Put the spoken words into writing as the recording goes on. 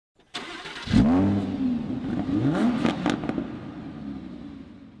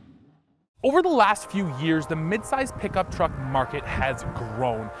Over the last few years, the midsize pickup truck market has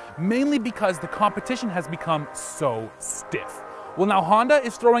grown, mainly because the competition has become so stiff. Well, now Honda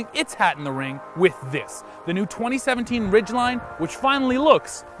is throwing its hat in the ring with this, the new 2017 Ridgeline, which finally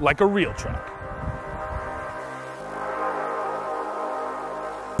looks like a real truck.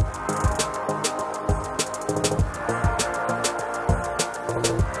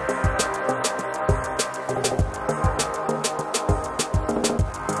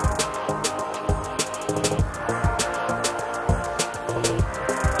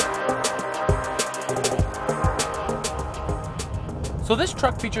 So this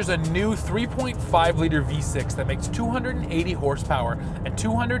truck features a new 3.5-liter V6 that makes 280 horsepower and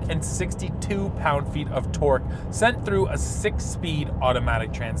 262 pound-feet of torque sent through a 6-speed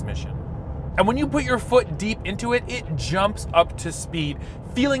automatic transmission. And when you put your foot deep into it, it jumps up to speed,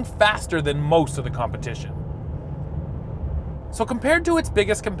 feeling faster than most of the competition. So compared to its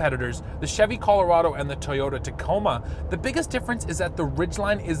biggest competitors, the Chevy Colorado and the Toyota Tacoma, the biggest difference is that the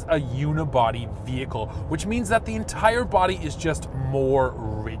Ridgeline is a unibody vehicle, which means that the entire body is just more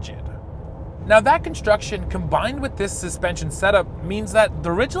rigid. Now that construction combined with this suspension setup means that the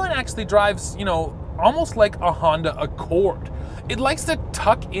Ridgeline actually drives, almost like a Honda Accord. It likes to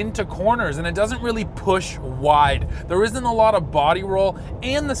tuck into corners and it doesn't really push wide. There isn't a lot of body roll,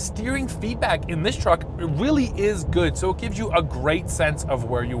 and the steering feedback in this truck really is good, so it gives you a great sense of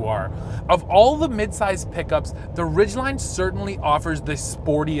where you are. Of all the midsize pickups, the Ridgeline certainly offers the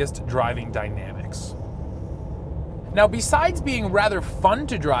sportiest driving dynamics. Now, besides being rather fun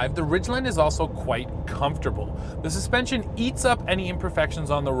to drive, the Ridgeline is also quite comfortable. The suspension eats up any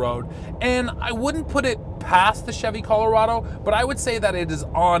imperfections on the road, and I wouldn't put it past the Chevy Colorado, but I would say that it is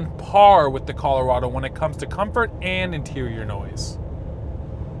on par with the Colorado when it comes to comfort and interior noise.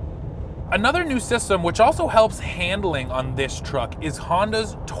 Another new system which also helps handling on this truck is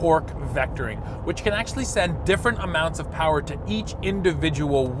Honda's torque vectoring, which can actually send different amounts of power to each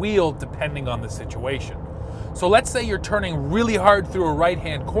individual wheel depending on the situation. So let's say you're turning really hard through a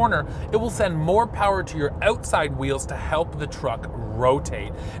right-hand corner, it will send more power to your outside wheels to help the truck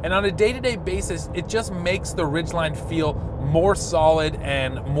rotate. And on a day-to-day basis, it just makes the Ridgeline feel more solid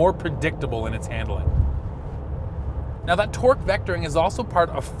and more predictable in its handling. Now that torque vectoring is also part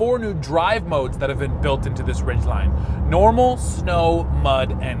of 4 new drive modes that have been built into this Ridgeline: normal, snow,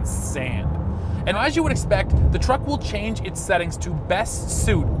 mud, and sand. And as you would expect, the truck will change its settings to best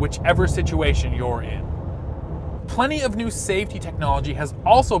suit whichever situation you're in. Plenty of new safety technology has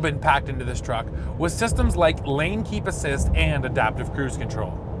also been packed into this truck, with systems like lane keep assist and adaptive cruise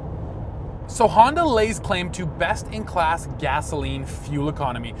control. So Honda lays claim to best-in-class gasoline fuel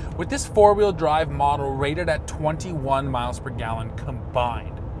economy, with this 4-wheel drive model rated at 21 miles per gallon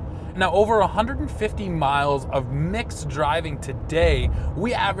combined. Now, over 150 miles of mixed driving today,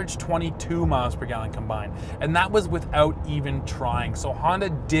 we averaged 22 miles per gallon combined, and that was without even trying. So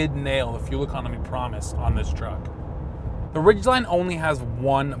Honda did nail the fuel economy promise on this truck. The Ridgeline only has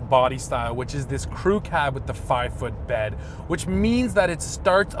one body style, which is this crew cab with the 5-foot bed, which means that it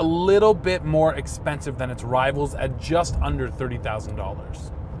starts a little bit more expensive than its rivals at just under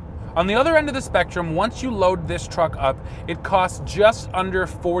 $30,000. On the other end of the spectrum, once you load this truck up, it costs just under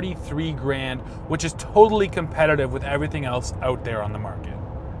 43 grand, which is totally competitive with everything else out there on the market.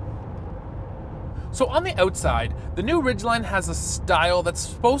 So on the outside, the new Ridgeline has a style that's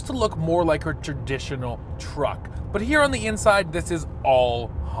supposed to look more like a traditional truck. But here on the inside, this is all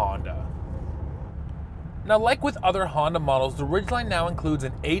Honda. Now, like with other Honda models, the Ridgeline now includes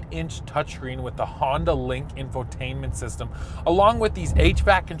an 8-inch touchscreen with the Honda Link infotainment system, along with these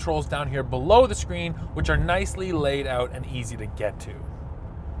HVAC controls down here below the screen, which are nicely laid out and easy to get to.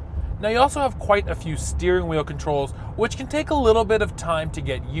 Now, you also have quite a few steering wheel controls, which can take a little bit of time to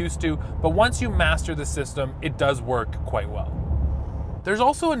get used to, but once you master the system, it does work quite well. There's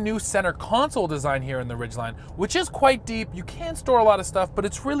also a new center console design here in the Ridgeline, which is quite deep. You can store a lot of stuff, but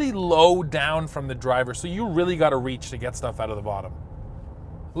it's really low down from the driver, so you really got to reach to get stuff out of the bottom.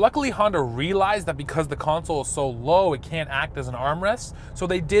 Luckily, Honda realized that because the console is so low, it can't act as an armrest, so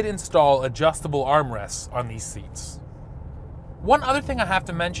they did install adjustable armrests on these seats. One other thing I have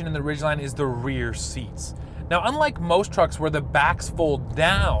to mention in the Ridgeline is the rear seats. Now, unlike most trucks where the backs fold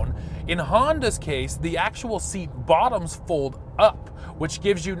down, in Honda's case, the actual seat bottoms fold up, which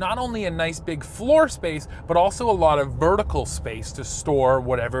gives you not only a nice big floor space, but also a lot of vertical space to store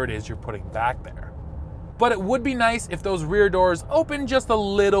whatever it is you're putting back there. But it would be nice if those rear doors open just a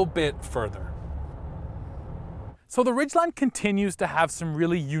little bit further. So the Ridgeline continues to have some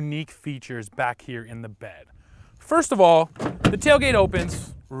really unique features back here in the bed. First of all, the tailgate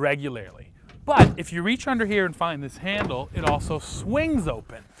opens regularly. But if you reach under here and find this handle, it also swings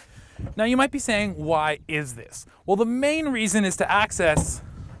open. Now you might be saying, why is this? Well, the main reason is to access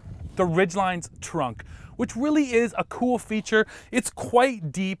the Ridgeline's trunk, which really is a cool feature. It's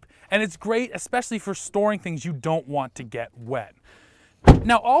quite deep and it's great, especially for storing things you don't want to get wet.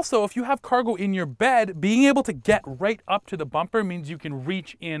 Now also, if you have cargo in your bed, being able to get right up to the bumper means you can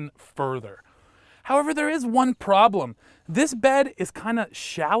reach in further. However, there is one problem. This bed is kind of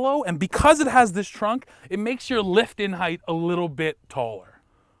shallow, and because it has this trunk, it makes your lift-in height a little bit taller.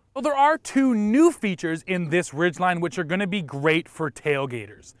 Well, there are two new features in this Ridgeline which are going to be great for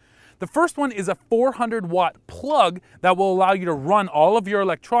tailgaters. The first one is a 400-watt plug that will allow you to run all of your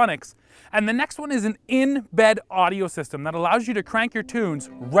electronics, and the next one is an in-bed audio system that allows you to crank your tunes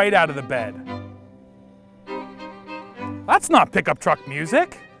right out of the bed. That's not pickup truck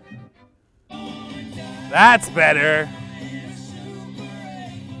music. That's better.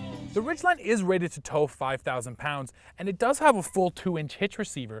 The Ridgeline is rated to tow 5,000 pounds, and it does have a full 2-inch hitch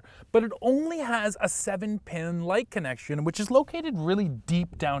receiver, but it only has a 7-pin light connection, which is located really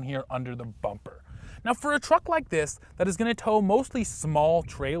deep down here under the bumper. Now for a truck like this that is going to tow mostly small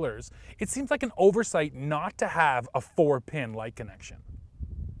trailers, it seems like an oversight not to have a 4-pin light connection.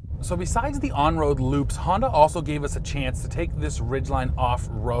 So besides the on-road loops, Honda also gave us a chance to take this Ridgeline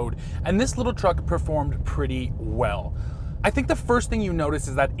off-road, and this little truck performed pretty well. I think the first thing you notice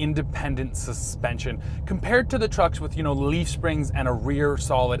is that independent suspension. Compared to the trucks with, leaf springs and a rear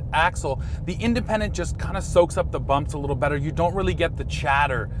solid axle, the independent just kind of soaks up the bumps a little better. You don't really get the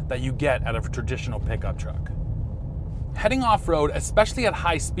chatter that you get out of a traditional pickup truck. Heading off-road, especially at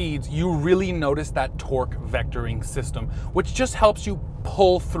high speeds, you really notice that torque vectoring system, which just helps you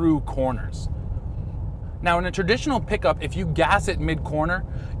pull through corners. Now in a traditional pickup, if you gas it mid-corner,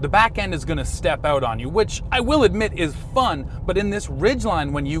 the back end is going to step out on you, which I will admit is fun, but in this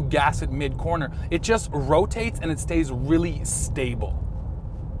Ridgeline, when you gas it mid-corner, it just rotates and it stays really stable.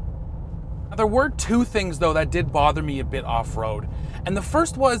 Now, there were two things though that did bother me a bit off-road. And the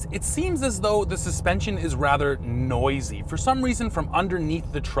first was, it seems as though the suspension is rather noisy. For some reason, from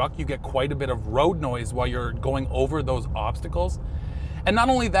underneath the truck, you get quite a bit of road noise while you're going over those obstacles. And not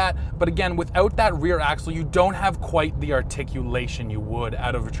only that, but again, without that rear axle, you don't have quite the articulation you would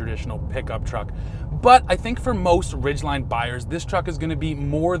out of a traditional pickup truck. But I think for most Ridgeline buyers, this truck is going to be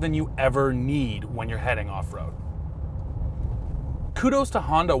more than you ever need when you're heading off-road. Kudos to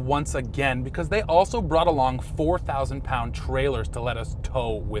Honda once again, because they also brought along 4,000-pound trailers to let us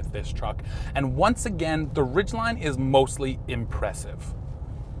tow with this truck. And once again, the Ridgeline is mostly impressive.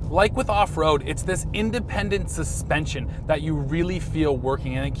 Like with off-road, it's this independent suspension that you really feel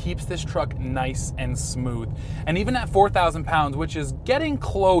working, and it keeps this truck nice and smooth. And even at 4,000 pounds, which is getting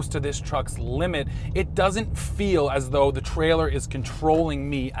close to this truck's limit, it doesn't feel as though the trailer is controlling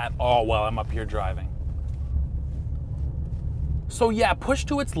me at all while I'm up here driving. So yeah, pushed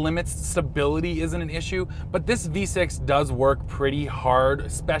to its limits, stability isn't an issue, but this V6 does work pretty hard,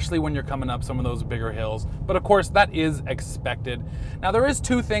 especially when you're coming up some of those bigger hills. But of course, that is expected. Now there is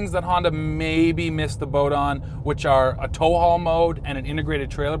two things that Honda maybe missed the boat on, which are a tow haul mode and an integrated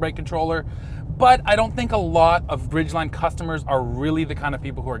trailer brake controller. But I don't think a lot of Ridgeline customers are really the kind of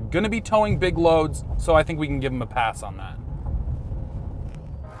people who are gonna be towing big loads, so I think we can give them a pass on that.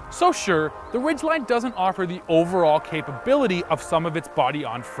 So sure, the Ridgeline doesn't offer the overall capability of some of its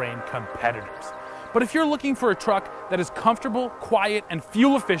body-on-frame competitors. But if you're looking for a truck that is comfortable, quiet, and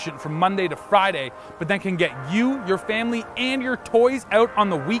fuel efficient from Monday to Friday, but then can get you, your family, and your toys out on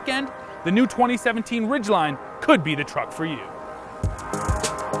the weekend, the new 2017 Ridgeline could be the truck for you.